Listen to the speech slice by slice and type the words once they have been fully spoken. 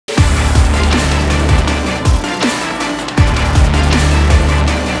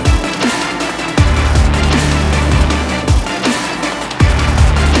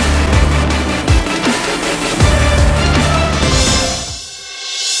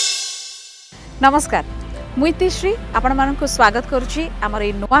नमस्कार मुईतिश्री आपण मानक स्वागत करुच्ची आमर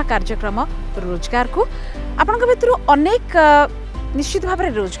ए नुआ कार्यक्रम रोजगार को आपण भितर अनेक निश्चित भाव में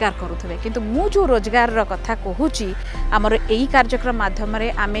रोजगार करुवे किंतु मु जो रोजगार कथा कहूची आमर यही कार्यक्रम माध्यम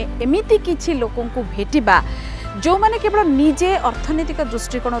आम एमती किछि लोकों को भेटिबा जो माने केवल निजे अर्थनैतिक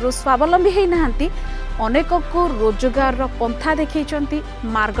दृष्टिकोण स्वावलंबी होई नाहंती अनेक को रोजगार पंथा देखैछंती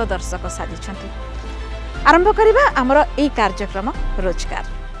मार्गदर्शक साजिछंती। आरंभ करिबा आमर एही कार्यक्रम रोजगार।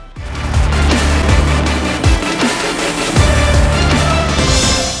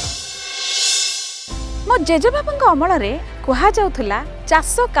 मो जेजेबाबा अमल कह जाउथुला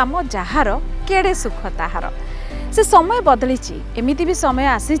चाष काम जार केड़े सुख ताहार। से समय बदली एमती भी समय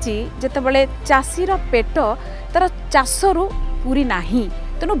आसीची जेतेबेले चाषीर पेट तार चाषरू पूरी नाही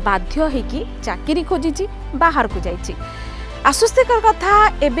तेणु बाध्य होइकी चाकरी खोजी बाहर को जाइछि। आश्वस्तिकर कथा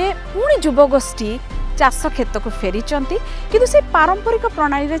एबे पुणी युवगोष्ठी चाष क्षेत्र को फेरीचंती किंतु से पारंपरिक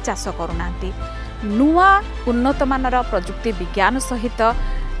प्रणाली रे चाष करूनांती। नुआ उन्नत मानर प्रजुक्ति विज्ञान सहित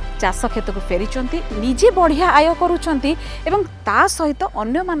चाष क्षेत्र को फेरीचंती निजे बढ़िया आय करूछंती एवं ता सहित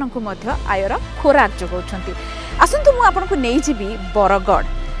अन्य मानकु मध्य आयर खोराक जोगाउछंती। आसंतु मु आपनकु नेई जिबी बरगढ़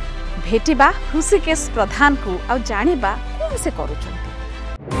भेटिबा ऋषिकेश प्रधान को आ जानिबा कोन से करूछंती।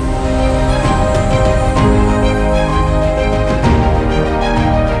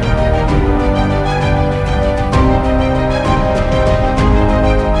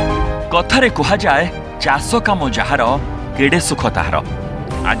 कथारे कहा जाए चाष काम जार केड़े सुख ताहार।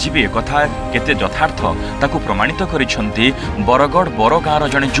 आज भी एक कथा केते यथार्थ ताकू प्रमाणित करिसेंती बरगढ़ बरगाँर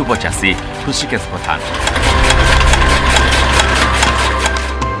जड़े युव चाषी ऋषिकेश प्रधान।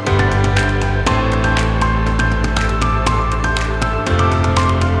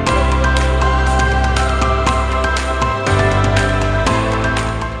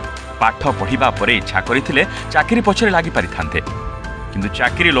 पाठ पढ़िबा परे इच्छा करिथिले चाकरी पछरे लागि पारिथान्ते किंतु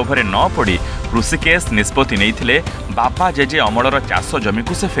चाकरी लोभरे न पड़ी ऋषिकेश निष्पत्ति नहीं बापा जेजे अमलर चाष जमी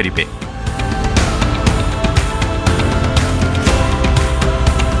को से फेरिबे।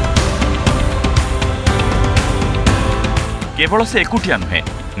 केवल से एकुटिया नुहे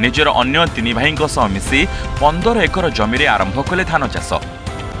निजर अन्य तीन भाई मिसी 15 एकर जमी आरंभ कले धान चाष।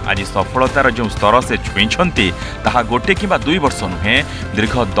 आज सफलतार जो स्तर से छुईंछंती ताहा गोटे किंबा 2 वर्ष नुहे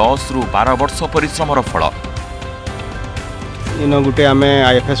दीर्घ 10 रु 12 वर्ष परिश्रमर फल। इन गोटे आम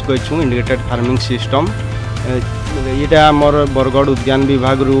आईएफएस कहूँ इंटीग्रेटेड फार्मिंग सिस्टम यहाँ आमर बरगढ़ उद्यान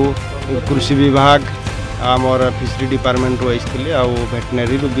विभाग रु कृषि विभाग आमर फिशरी डिपार्टमेंट रू आईते आ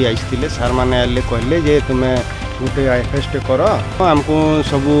वेटनरी रू भी आईते सार मैंने आए कहले जे तुम्हें गोटे आईएफएस कर आमको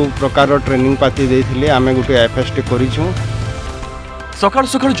सबू प्रकार ट्रेनिंग पाती देते आम गोटे आईएफएस करूँ। सकाल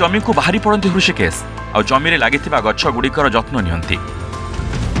सकाल जमी को बाहरी पड़ती ऋषिकेश आ जमी लगी गछ गुड़िकर जत्न नियंती।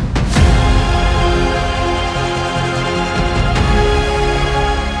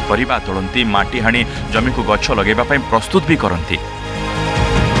 परिबा तोड़ती माटी हाणी जमी को गछ लगेबा पई प्रस्तुत भी करती।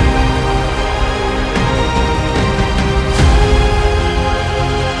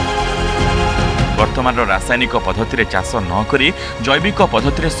 वर्तमान रासायनिक पद्धति रे चाष न करी जैविक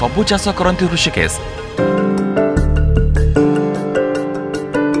पद्धति रे सबु चाष करती ऋषिकेश।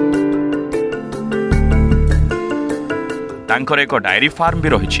 तांकर एक डायरी फार्म भी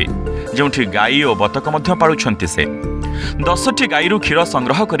रही जोठी गाई और बतक मध्य पालुछंती से 10टी गाईरू क्षीर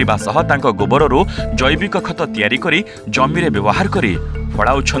संग्रह करने सह तांको गोबररू जैविक खत तैयारी करी जमी रे व्यवहार करी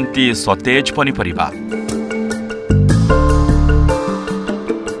फड़ाउछंती सतेज पनीपरिबा।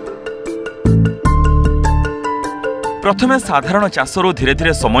 प्रथमे साधारण चाषरू धीरे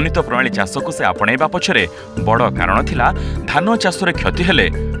धीरे समन्वित प्रणाली चाष को से आपणैबा पछरे बड़ कारण थिला धान चाषरे क्षति हेले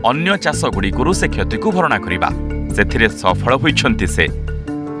अन्य चाष गुड़िकरू से क्षति को भरणा करिबा। सेथिरे सफल होइछंती से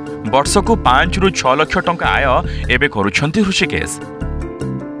वर्ष को 5 रु 6 लाख टंका आय एबे करूछंती ऋषिकेश।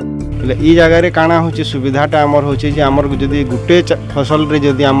 ई जगह काना होची सुविधाटा आमर होची जे आमर जदी गुटे फसल रे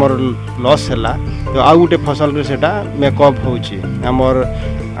जदी आमर लॉस हैला तो आ गुटे फसल रे सेटा मेकअप होची। आमर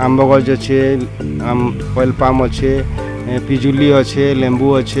आंब गज अच्छे पॉइल पाम अच्छे पिजुली अच्छे लेंबू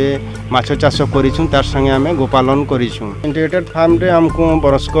अच्छे माछ चाष करिछुं तार संगे आमे गोपालन करिछुं। इंटीग्रेटेड फार्म रे हमको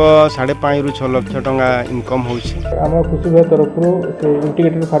बरसक 5.5 रु 6 लाख टंका इनकम होची। आम कृषि विभाग तरफ से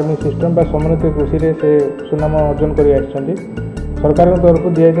इंटीग्रेटेड फार्मिंग सिस्टम बा समन्वित कृषि रे से सुनाम अर्जन करि आछंती। सरकार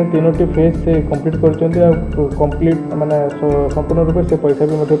तरफ दिया 3टी फेज से कंप्लीट कर कंप्लीट माने संपूर्ण रूप से पैसा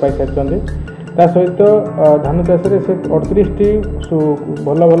भी मध्य पाई सारी। ता सहित धान चाष से 38टी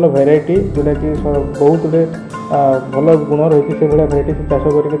भल भल भेराइटी जोटा कि बहुत गुड़े भल गुण रही से भाया भेराइटी से चाष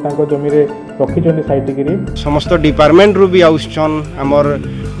करके जमी रखी साइटिकी। समस्त डिपार्टमेंट रू भी आउछन आमर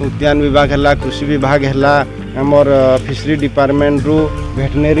उद्यान विभाग है कृषि विभाग है आमर फिशरी डिपार्टमेंट रू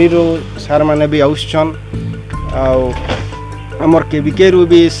वेटनरी रू सार मैंने भी आउछन आमर केविके रू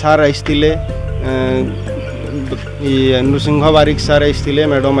भी सार आसते नृसिंह बारिक सार आसते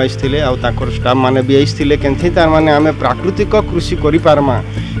मैडम आसते आर स्टाफ मैंने भी आसते के तार माने आम प्राकृतिक कृषि करमा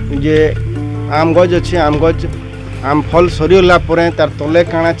जे आम गज अच्छे आम गज आम फल सरीगला तार तले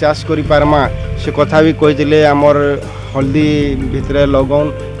काଣା चाष करि पारमा से कथा भी कहते आमर हल्दी भितर लगन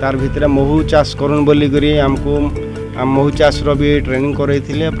तार भितर महू चाष करन बोली करी आमको महू चाष भी ट्रेनिंग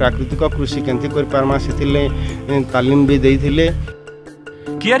करैथिले प्राकृतिक कृषि केंति करि पारमा से तालीम भी देइथिले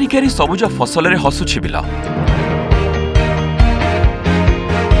कियारी कियारी सबुज फसल रे हसुछि बिला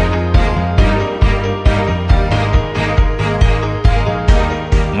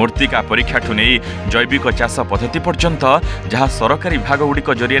मूर्तिका परीक्षा ठू नहीं जैविक चाष पद्धति पर्यंत जहाँ सरकारी विभाग गुड़िक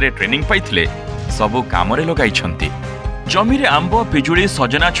जरिया ट्रेनिंग पाइथिले सबु काम रे लगाइछंती जमी रे आंब पिजुड़ी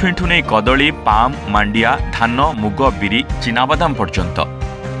सजना छुई ठू नहीं कदली पाम मांडिया धान मुग बिरी चिनाबादाम पर्यंत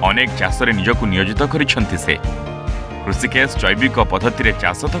अनेक चाष रे निजकु नियोजित करिछंती से कृषिकेश जैविक पद्धति रे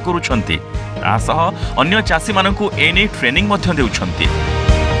चाष तो करुछंती तासह अन्य चाषी मानकु एने ट्रेनिंग मध्य देउछंती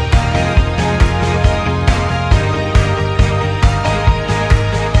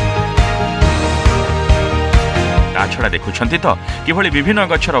छड़ा देखुछंती तो किभली विभिन्न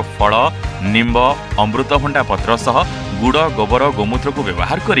गछर फल निम्ब अमृतभंडा पत्र सह गुड़ गोबर गोमूत्र को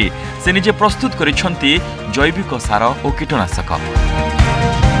व्यवहार करी से निजे प्रस्तुत करिछंती जैविक सार और कीटनाशक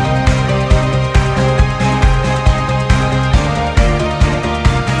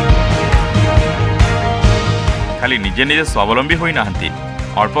खाली निजे निजे स्वावलंबी होई नाहंती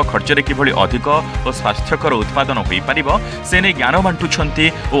अल्प खर्च रे किभली अधिक और स्वास्थ्यकर उत्पादन होई परिबो से ने ज्ञान बांटुछंती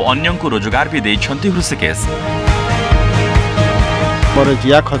और अन्यंकु रोजगार भी देइछंती हृषिकेश मोर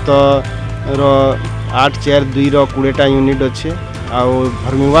जिया खत रो 842 20टा यूनिट अच्छे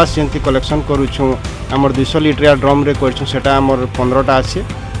आर्मिवास जमी कलेक्शन करुँ आमर 200 लिटर ड्रम रे कर सेटा आमर 15टा अच्छे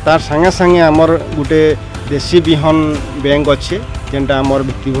तार संगे संगे आमर गोटे देशी बिहन बैंक अच्छे जेनटा आमर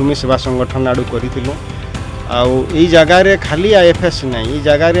भित्तिभूमि सेवा संगठन आड़ू करूँ आई जगार खाली IFS नहीं ये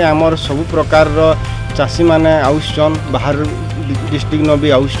जगार आमर सबु प्रकार चाषी मैंने आउसन बाहर डिस्ट्रिक्ट न भी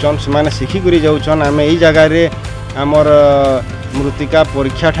आउसन से शिखिक जाऊन आम यही जगार आमर मृत्तिका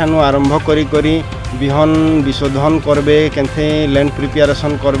परीक्षा ठानु आरंभ करी करी बिहन विशोधन करबे केंथे लैंड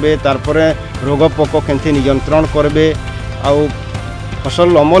प्रिपेरेशन करबे तारपरे रोग पोक केंथे नियंत्रण करबे आउ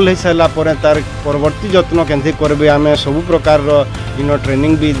फसल अमल हो सारा पर तार परवर्ती जत्न केंथे करबे आमे सब प्रकार इन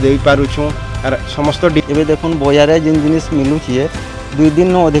ट्रेनिंग भी दे पारुछु आर समस्त एबे देखुन बजार जिन जिनिस मिलुछिए 2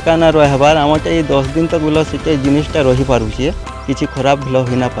 दिन न अधिका न रहबार हमटा ये 10 दिन तक बोला से जिनिसटा रही पारुछिए किछि खराब भलो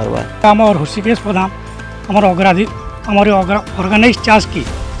होना पारबा हमर हृषिकेश प्रधान हमर अग्राधिक हमारे ऑर्गेनाइज चाष की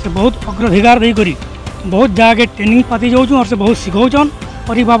से बहुत अग्राधिकार देकरी बहुत जगह ट्रेनिंग पाती जाऊँ और से बहुत सिखौन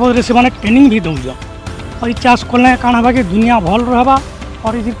और ये बाबद से मैंने ट्रेनिंग भी दौन और ये चाष कले काण होगा कि दुनिया भल रहा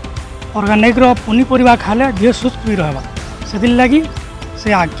और ये ऑर्गेनिक पनीपरिया खाले देह सुस्थ भी रहा से लगी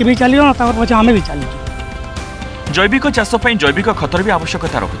से आगे भी चलो पचे आम भी चलू जैविक चाष जैविक खतर भी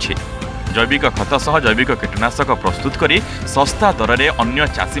आवश्यकता रखुछि जैविक खत सह जैविक कीटनाशक प्रस्तुत करी सस्ता दर में अन्य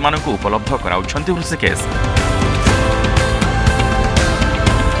चाषी मानकु उपलब्ध कराउछंती हृषिकेश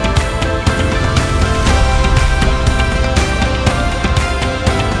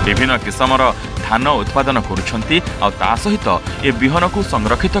विभिन्न किस्मर धान उत्पादन करुछंती आ ता सहित ए बिहन को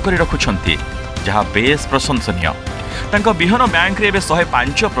संरक्षित करी रखुछंती जहाँ बेस प्रशंसनीय तांको बिहन बैंक रे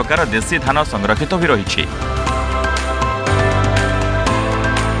 105 प्रकार देशी धान संरक्षित भी रही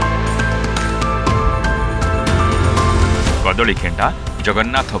कदली खेंटा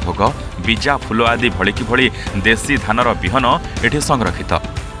जगन्नाथ भोग बीजा फूल आदि भली कि भली देशी धानर बिहन एठी संरक्षित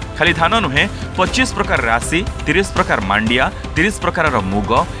खाली धान नुहे 25 प्रकार राशि 30 प्रकार मांडिया 30 प्रकार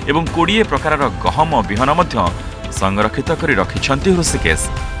मुग एवं 20 प्रकार गहम बिहन मध्य संरक्षित करी रखिछंती हृषिकेश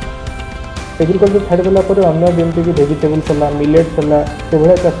एग्रीकल्चर छाड़देला अन्य जमीक भेजिटेबल्स है मिलेट्स है से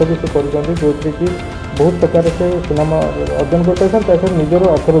भाया चाष भी से कर जो कि बहुत प्रकार से सुनाम अर्जन कर निजर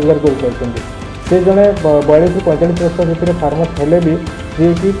अर्थ रोजगार कर से जड़े 42 ରୁ 45 वर्ष भितर फार्मर्स हेले भी जी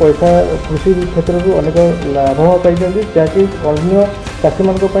कि पैसा कृषि क्षेत्र में अनेक लाभ पाई जहाँकि अन्य चाषी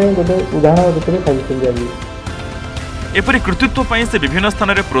मान गोटे उदाहरण रूप में साबित कर एपरि कृतित्व पई से विभिन्न स्थान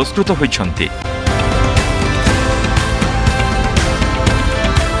में पुरस्कृत होइछंती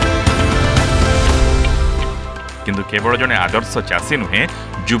किंतु केवल जने आदर्श चाषी नुहे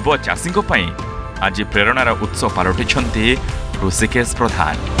युव चाषी आज प्रेरणार उत्स पालटिछंती हृषिकेश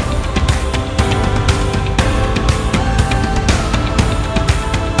प्रधान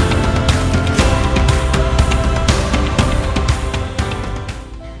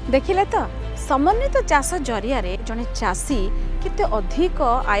देखिले तो समन्वित चाष जरिया जड़े चाषी केते अधिक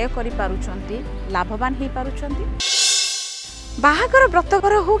आय करि पारुछंती लाभवान हो पारुछंती बाहागर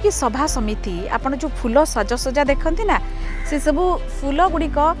व्रतघर हो कि सभा समिति आपण जो फूल सजसजा देखती ना से सबू फूल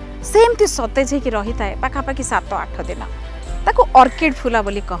गुड़िक सेमती सतेज होकर रही था पाखापाखि 7-8 दिन ताको ऑर्किड फूल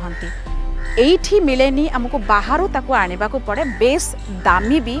बोली कहती एठी मिलेनी आमको बाहर ताको आने को पड़े बेस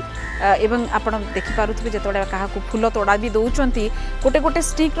दामी भी एवं आपण देखिपे जो क्या फूल तोड़ा भी दौरान गोटे गोटे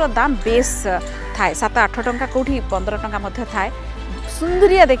स्टिक्र दाम बेस थाए 7-8 टंका कौटी 15 टंका थाए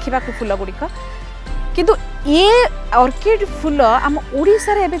सुंदरिया देखा फूल गुड़िक किंतु ये ऑर्किड फूल आम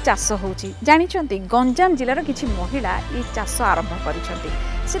ओडिशा रे एबे चाष होची जानिचंती गंजाम जिल्लार किछि महिला ये चाष आरंभ करिसंती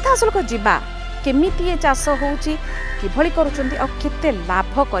सीधासलख जीवा केमिति ये चाष होची किभଳି करूचंती आ केते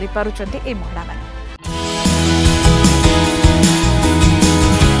लाभ करि पारुचंती ए महिला माने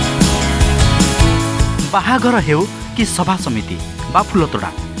बाहाघर हेउ कि सभा समिति बा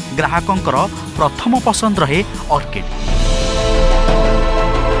फूलतोड़ा ग्राहकंकर प्रथम पसंद रहे ऑर्किड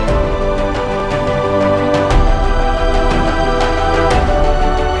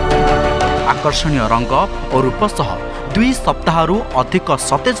आकर्षणीय रंग और रूप सह 2 सप्ताहरु अधिक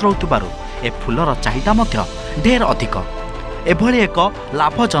सतेज रहउतबारु ए फूलर चाहिदा मध्य ढेर अधिक एभली एक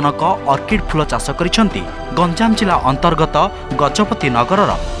लाभजनक ऑर्किड फूल चाष करिसंती गंजाम जिला अंतर्गत गजपति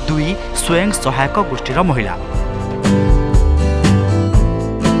नगरर 2 स्वयं सहायक गोष्ठीर महिला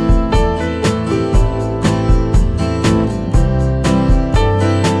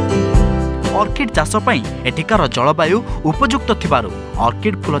ऑर्किड चाष पई एठिकार जलवायु उपयुक्त थिबारु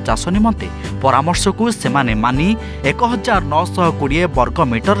ऑर्किड फूल चाष निमंते परामर्श को सेमाने मानी 1920 वर्ग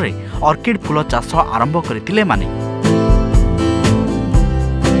मीटर रे ऑर्किड फूल चाष आरंभ करथिले माने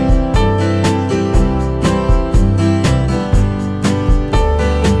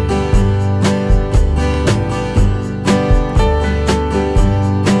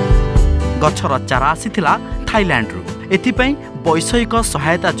गछर चारा आसीथिला थाईलैंड रु एथिपई वैषयिक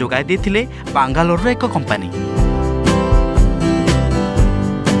सहायता जोगाई देथिले बांगालोर एक कंपनी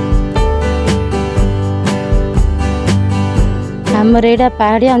आमर एटा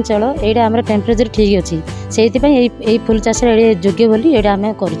पहाड़िया अंचल एटा आमर टेम्परेचर ठीक अच्छी से फुल चाष योग्य बोली एटा आम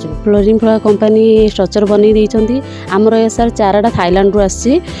कर फ्लोरिंग फ्लोर कंपनी स्ट्रक्चर बनी देइछंती आमर सर चाराटा थाईलैंड रु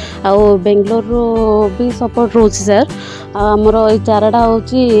आसी आ बेंगलोर भी सपोर्ट रोच सर आमर ये चाराटा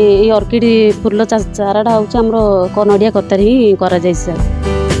होची ऑर्किड फूल चाराटा होची आमर नड़िया कतार ही करा जाय सर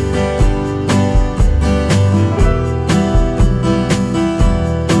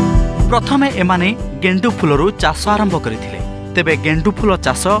प्रथमे एमाने गेंडु फूलरू चाष आरंभ करथिले तेबे गेंडु फूल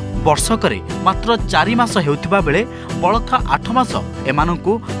चाष वर्षकरे मात्र 4 मास हेउथिबा बेले बळका 8 मास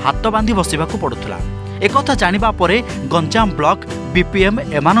एमानंकु हाथ बांधी बसिबाकू पडुथला एकथा जानिबा परे गंजाम ब्लॉक बीपीएम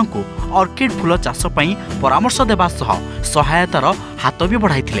एमानंकु ऑर्किड फूल चाष पई परामर्श देबा सह सहायतार हाथ भी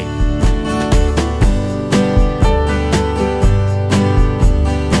बढ़ाइथिले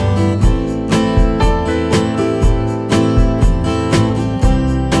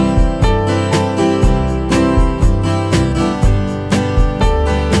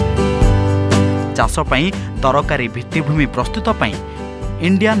चाष पई दरकारी भित्तिभूमि प्रस्तुत पई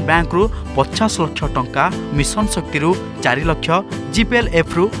इंडियन बैंक रु 50 लाख टंका मिशन शक्ति रु 4 लाख जीपीएलएफ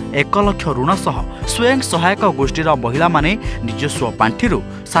रु 1 लाख ऋण सह स्वयं सहायक गोष्ठीर महिला माने निजस्व पांठी रु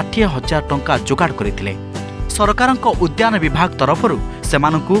 60,000 टंका जोगाड़ करथिले सरकारक उद्यान विभाग तरफरु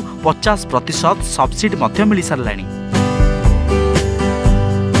सेमानकु 50% सब्सिडी मध्य मिली सारलानी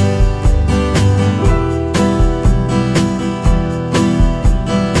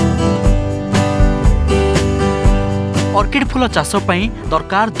ऑर्किड फूल चाष पई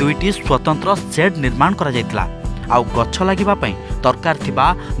दरकार 2टी स्वतंत्र शेड निर्माण करा जायतिला आउ गछ लागिबा पई दरकार थिबा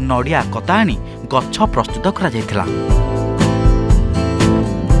नड़िया कता आनी गछ प्रस्तुत करा जायतिला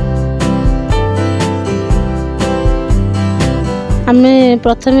आमे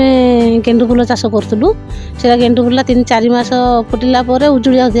प्रथमे गेंडु फूल चाष करतलु सेरा गेंडु फूल 3-4 मास फुटिला परे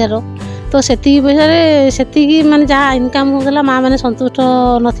उजुड़िया दियारो तो सेती पैसा सेती माने जहाँ इनकम होगला माँ माने संतुष्ट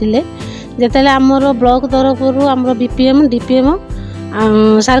नथिले जेतेले आमर ब्लॉक तरफ आमर बीपीएम डीपीएम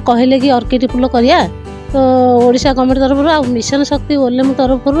सार कहले कि ऑर्किड फूल करिया तो ओडिशा गवर्नमेंट तरफ आ मिशन शक्ति ओलेम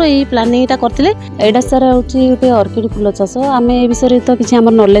तरफ यही प्लानिंगटा करथिले एडा सर होची गोटे ऑर्किड फूल चाष आमे ए विषय तो किछि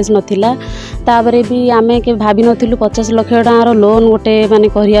हमर नॉलेज नथिला ताबरे भी आमे के भाबी नथिलु 50 लाख टकार लोन गोटे माने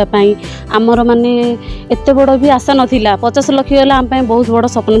करिया पई आमर माने एते बड़ भी आशा नथिला 50 लाख होला आम पई बहुत बड़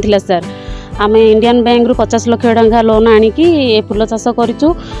सपन थिला सर आम इंडियन बैंक रु 50 लाख टका लोन आनिकी ए फूल चाष करिचु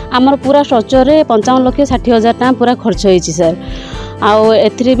आमर पूरा स्ट्रक्चर रे 55,60,000 टका पूरा खर्च होईची सर आउ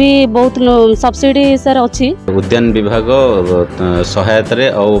एथरे भी बहुत सब्सिडी सर अच्छी उद्यान विभाग सहायता रे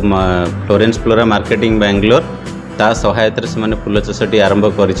और फ्लोरेंस फ्लोरा मार्केटिंग बेंगलोर ता सहायता से फूल चाषटी आरंभ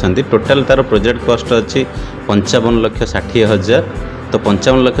करिसेंती टोटल तार प्रोजेक्ट कॉस्ट अच्छी 55,60,000 तो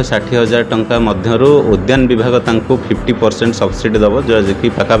 55,60,000 टंका मध्यरु उद्यान विभाग तांको 50% सब्सिडी दबो जो कि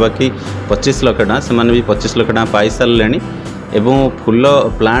पाखापाखि 25 लाख टका से भी 25 लाख टका पाई सारे एवं फूल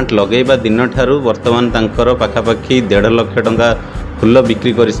प्लांट लगेबा दिन ठारू वर्तमान तांकर पाखापाखि 1.5 लाख टका फूल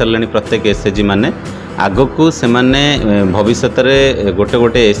बिक्री कर सारे प्रत्येक एसएचजी माने आगकू से माने भविष्य में गोटे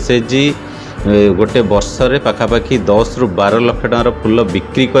गोटे एसएचजी गोटे वर्ष रे पाखापाखि 10 रु 12 लाख टकार फूल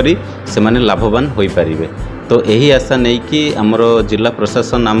बिक्री करी से माने लाभवान हो पारिबे। तो यही आशा नहीं कि आमर जिला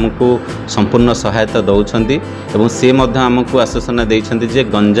प्रशासन आमको संपूर्ण सहायता दौरान एवं से आमको आश्वासन देइछन्ति जे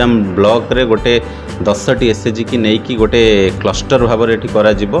गंजाम ब्लॉक रे गोटे 10टी एसएचजी की नहीं कि गोटे क्लस्टर भाव में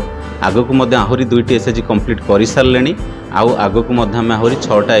ये आगक आहरी 2टी एसएचजी कंप्लीट कर सारे आउ आगक आहरी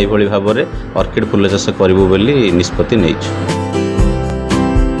 6टा यही भाव में ऑर्किड फूल चाष करूँ बोली निष्पत्ति नहीं।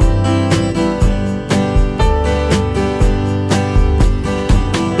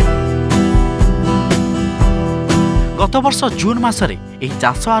 गत वर्ष जून मासरे यह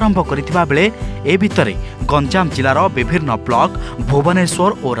चाष आरंभ करथिबा बेले ए भितरे गंजाम जिलार विभिन्न ब्लॉक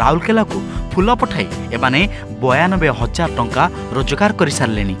भुवनेश्वर और राउरकेला को फूल पठाई एमाने 92,000 टंका रोजगार कर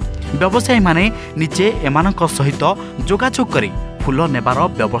सारे। व्यवसायी माने निजे एमानक सहित जोगाजोग करी फूल नेबार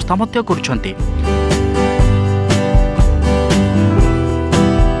व्यवस्था मध्य करुछन्ते।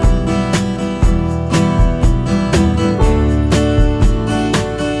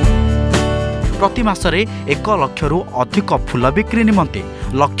 प्रति मासरे 1 लाख रु अधिक फूल बिक्री निमंते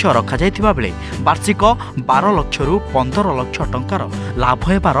लक्ष्य रखा जायतिबा बेले वार्षिक 12 लाख रु 15 लाख टंकार लाभ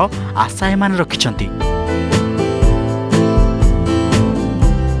हेबार आशा एमाने रखिछन्ति।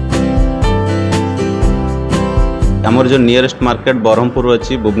 आमर जो नियरेस्ट मार्केट ब्रह्मपुर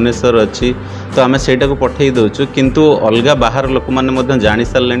अच्छी भुवनेश्वर अच्छी तो आम से पठे दौचु किंतु अलग बाहर लोक मैंने जानी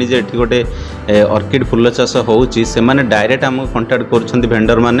सारे जे एठी गोटे ऑर्किड फूल चाष होउची से माने डायरेक्ट आम कंटाक्ट करुछन्ति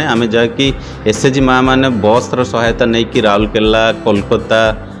भेंडर माने आमे जाकि एसएचजी माँ मैंने बस रो सहायता नहीं कि राउरकेला कोलकाता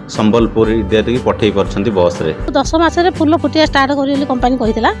संबलपुर इत्यादि पठे पार्छन्ति बस रे। 10 मासरे फूल फुटिया स्टार्ट करी कंपनी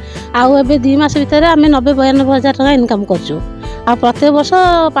कहितला आउ एबे 2 मास भितर आमे 90-92,000 टका इनकम करछु आ प्रत्येक वर्ष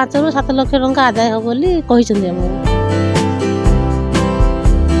 5 रु 7 लाख टका आदाय हो बोली कहिसन्ति हम।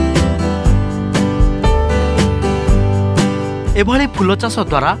 एभली फूल चाष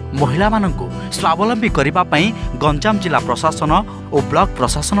द्वारा महिला मानकु स्वावलंबी करिबा पई गंजाम जिला प्रशासन और ब्लॉक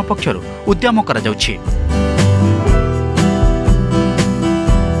प्रशासन पक्षरु उद्यम करा जाउछि।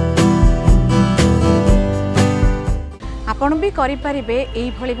 आपण भी करि परिबे एई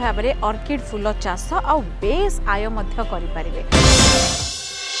भली भाबरे ऑर्किड फूल चाष आ बेस आय मध्य करि परिबे।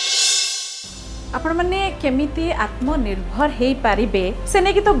 आपण माने केमिति आत्मनिर्भर हेई पारिबे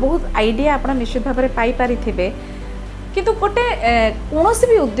सेने कि तो बहुत आइडिया आपण निश्चित भाबरे पाई पारिथिबे किंतु गोटे कौन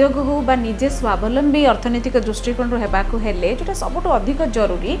भी उद्योग हो बा निजे स्वावलंबी अर्थनैतिक दृष्टिकोण हेबाकु हेले जोटा सबुठ अधिक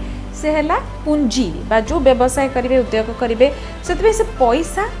जरूरी से हैला पुंजी बा जो व्यवसाय करिवे उद्योग करिवे सेतबे से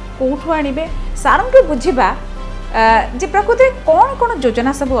पैसा कोठु आनिबे सारंके बुझिबा जे प्रकृति कौन कौन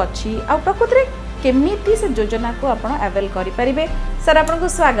योजना सब अच्छी आ प्रकृति केमिति से योजना को आपण अवेल करि परिबे। सर आपन को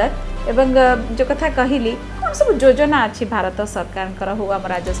स्वागत एवं जो कथा कहिली कौन सब योजना अच्छी भारत सरकार कर हो हम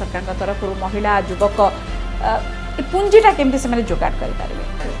राज्य सरकार का तरफ महिला युवक पुंजीटा केमती से माने जोगाड़ करि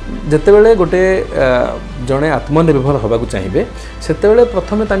पारिबे। जेतेबेले गोटे जणे आत्मनिर्भर होबाकू चाहिए सेतेबेले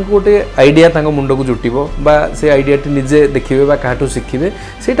प्रथमे तांको गोटे आइडिया तांको मुंड को जुटिबो बा से आइडियाटी निजे देखिबे बा काहाठू शिखिबे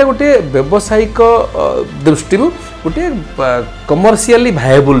सेटा गोटे व्यावसायिक दृष्टिरु गोटे कमर्शियली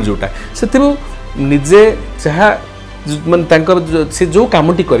भायबल जोटा सेतिरु निजे चाहा मन तांकर से जो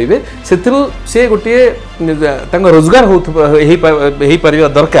कामटी करिवे सेतिरु से गोटे तांको रोजगार हेई परिबा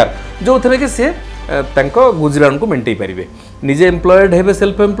दरकार जो थरे कि से तांको गुजरान को मेंटेन पारिबे निजे एम्प्लॉयड हेबे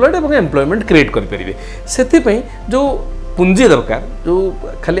सेल्फ एम्प्लॉयड एवं एम्प्लॉयमेंट क्रिएट कर पारिबे। सेति पई जो पुंजी दरकार जो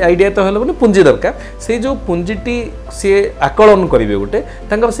खाली आइडिया तो हलो ने पुंजी दरकार से जो पुंजीटी से आकलन करिवे गोटे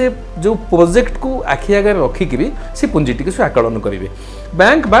तांकर से जो प्रोजेक्ट को आखि आगे रखिकरी से पुंजीटी के से आकलन करिवे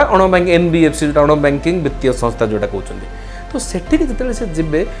बैंक बा अण बैंक एनबीएफसी जो अण बैंकिंग वित्तीय संस्था जोटा कहउछन्ती तो सेठी जतले से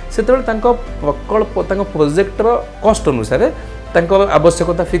जिबे सेतले तांको प्रकल्प तांको प्रोजेक्ट रो कॉस्ट अनुसार तांको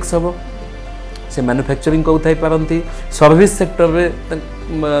आवश्यकता फिक्स हबो से मैन्युफैक्चरिंग को उठाई पारती सर्विस सेक्टर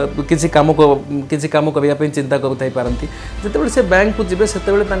में किसी काम करने चिंता करुथाई पारती जिते से बैंक को जीवे से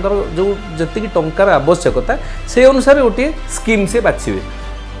जो जी टंकार आवश्यकता से अनुसार गोटे स्कीम से बाछिबे।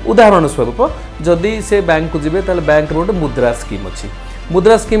 उदाहरण स्वरूप जदि से बैंक को जीवे ताले बैंक गोटे मुद्रा स्कीम अच्छी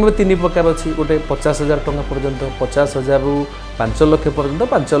मुद्रा स्कीम में 3 प्रकार अच्छी गोटे 50,000 टंका पर्यंत 50,000 रु 5 लाख पर्यंत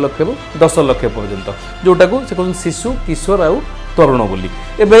 5 लाख रु 10 लाख पर्यंत जोटा को से कहते शिशु किशोर आउ तरुण बोली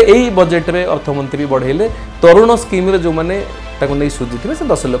एबे एई बजेट रे अर्थमंत्री बढ़ेले तरुण स्कीम रे जो माने ताको नै सुझी थिबे से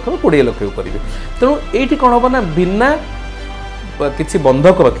 10 लाख रु 20 लाख करिवे तेणु एठी कोन होबा ना बिना किछि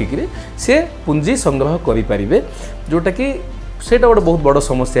बंधक रखिकरी से पुंजी संग्रह करि परिबे जोटा कि सेटा गोटे बहुत बड़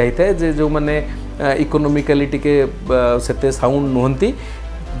समस्या होता है जे जो माने इकोनोमिकली टिके सेते साउंड नुहंती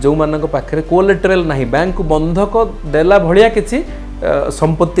जो मानक पाखरे कोलेटरल नाही बैंक को बंधक देला भलिया किछि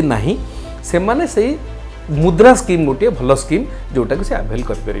संपत्ति नाही से माने सही मुद्रा स्कीम गोटे भल स्कीम जोटा कि से आभेल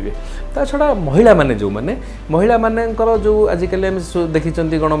करेंगे। ता छड़ा महिला माने जो माने महिला मानकर जो आजिकल आम देखी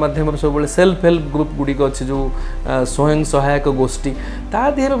गणमाध्यम सब सेल्फ हेल्प ग्रुप गुड़िक अच्छे जो स्वयं सहायक गोष्ठी ता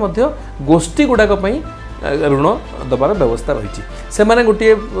देहरे गोष्ठी गुड़ाक ऋण दबार व्यवस्था रही से माने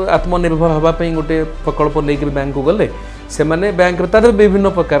गोटे आत्मनिर्भर होगापी गोटे प्रकल्प लेकर बैंक को गले से माने बैंक तादर विभिन्न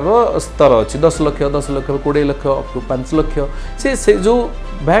प्रकार स्तर अच्छी 10 लाख 20 लाख अप टू 5 लाख से जो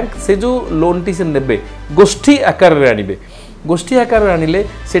बैंक से जो लोन टी से नेबे गोष्ठी आकार रे आनिबे गोष्ठी आकार रे आनिले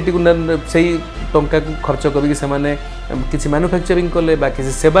सेटी से टंका को खर्च करके से माने किसी मैन्युफैक्चरिंग कले बा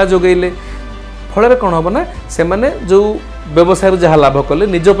किसी सेवा जोगैले फल कौन हम ना से माने जो व्यवसाय जहाँ लाभ कले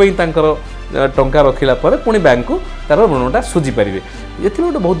निजपी टंका रखिला पर पुणी बैंक को तार ऋणटा सुझी पारे। ये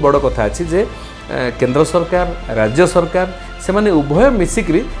गोटे बहुत बड़ कथा अच्छी जे केंद्र सरकार राज्य सरकार से माने उभय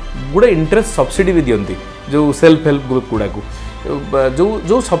मिसिक गोटे इंटरेस्ट सब्सिडी भी दियंती जो सेल्फ हेल्प ग्रुप गुड़ा को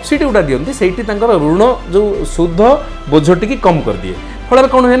जो सब्सिडी गुड़ा दियंती सेठी तांकर ऋण जो सुध बोझटी कम कर दिए फल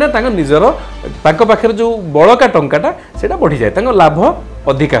कौन हुए ना निजर पाखे जो बड़का टंकाटा से बढ़ी जाए लाभ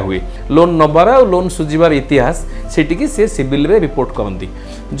अधिका हुए लोन नबार और लोन सुझीबार इतिहास सेटिकी से सिविल रे रिपोर्ट करती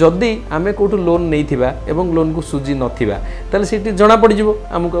जदि आमे कोठु लोन नहीं थिबा एवं लोन को सुझी नथिबा ताले सेटी जना पड़ जिवो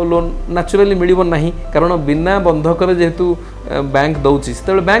हमको लोन नेचुरली मिलिबो नाही कारण बिना बंधक जेहेतु बैंक दउची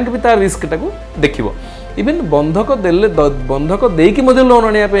से बैंक भी तार रिस्क टाको देखिबो इवन बंधक देले बंधक देकी मधे लोन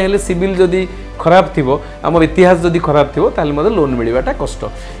आनिया पे हेले सिविल जदि खराब थिबो हमर इतिहास जदि खराब थिबो ताले मधे लोन मिलिबाटा कष्ट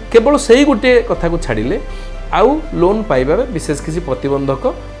केवल सही गोटे कथा को छाड़िले आउ लोन पाइबार विशेष किसी प्रतिबंधक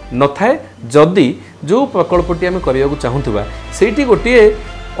न थाए जदि जो प्रकल्पटी आम करने को चाहूबा से गोटे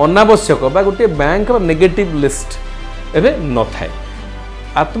अनावश्यक बा गोटे बैंक नेगेटिव लिस्ट एवं न थाए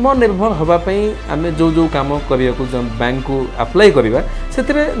आत्मनिर्भर होगापी आम जो काम करने को बैंक को अप्लाई करवा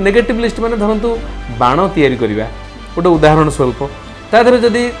से नेगेटिव लिस्ट माने धरतु बाण तैयारी करवा गोटे उदाहरण स्वरूप तादर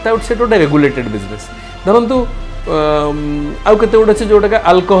जदि से गोटे रेगुलेटेड बिजनेस धरतु आउ केते गोटे अच्छे जोटा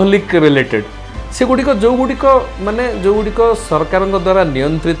अल्कोहलिक रिलेटेड से गुड़िक जो गुड़िक माने जो गुड़िक सरकार द्वारा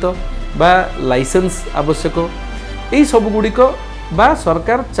नियंत्रित बा लाइसेंस आवश्यक यही सब गुड़िक बा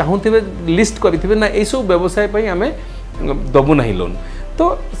सरकार चाहूथिबे लिस्ट करिथिबे ना यही सब व्यवसाय पई आमे दबु नाही लोन तो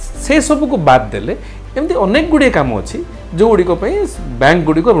से सब को बाद देले एमती अनेक गुड़िए काम अच्छी जो गुड़िक पई बैंक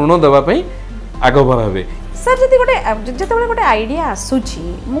गुड़िक ऋण देवा पई आगभर हेबे। सर जदि गोटे जिते गोटे आइडिया आसूची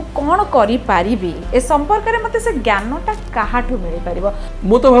मु कौन करी पारिबी ए संपर्क रे मते से ज्ञानटा काहाठु मिल पारिबो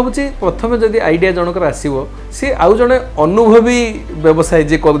मु तो भाबुची प्रथमे जदि आइडिया जनकर आसीबो से आउ जने अनुभवी व्यवसाय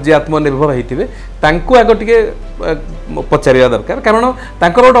जे आत्मनिर्भर होइतिबे तांको आगो टिके पचारिया दरकार कारण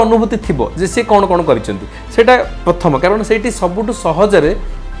तांकर गोटे अनुभूति थिबो जे से कोन कोन करिसंती सेटा प्रथम कारण सेठी सबुटु सहज रे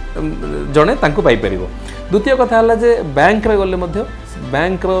जने तांको पाई परिबो। द्वितीय कथा हला जे बैंक रे गले मध्य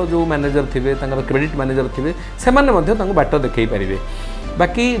बैंक रो जो मैनेजर थिबे तांकर क्रेडिट मैनेजर थिबे से माने मध्य तांको बाट देखै परिबे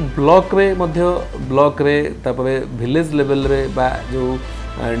बाकी ब्लॉक रे तापरे विलेज लेवल रे बा जो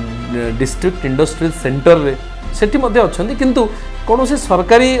डिस्ट्रिक्ट इंडस्ट्रियल सेंटर रे सेठी मध्य अछंती किंतु कोनोसी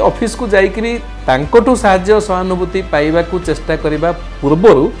सरकारी ऑफिस को जाईकरी तांकोटु साहाय्य सहानुभूति पाइबा को चेष्टा करिबा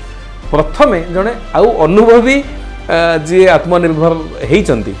पूर्वरु प्रथमे जने आउ अनुभवी जी आत्मनिर्भर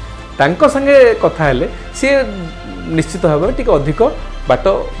हेइचंती तांको संगे कथा हेले से निश्चित भाव में टिके अधिक बाट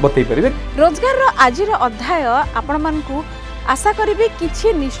बतई पारे। रोजगार रो आजिर अध्याय आपण मानकु आशा करिबी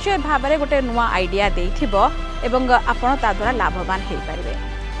किछि निश्चय भाव में गोटे नुआ आइडिया देइथिबो एवं आपण ता द्वारा लाभवान हेइ पारिबे।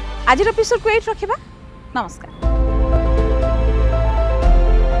 आजिर एपिसोड को एट रखिबा। नमस्कार।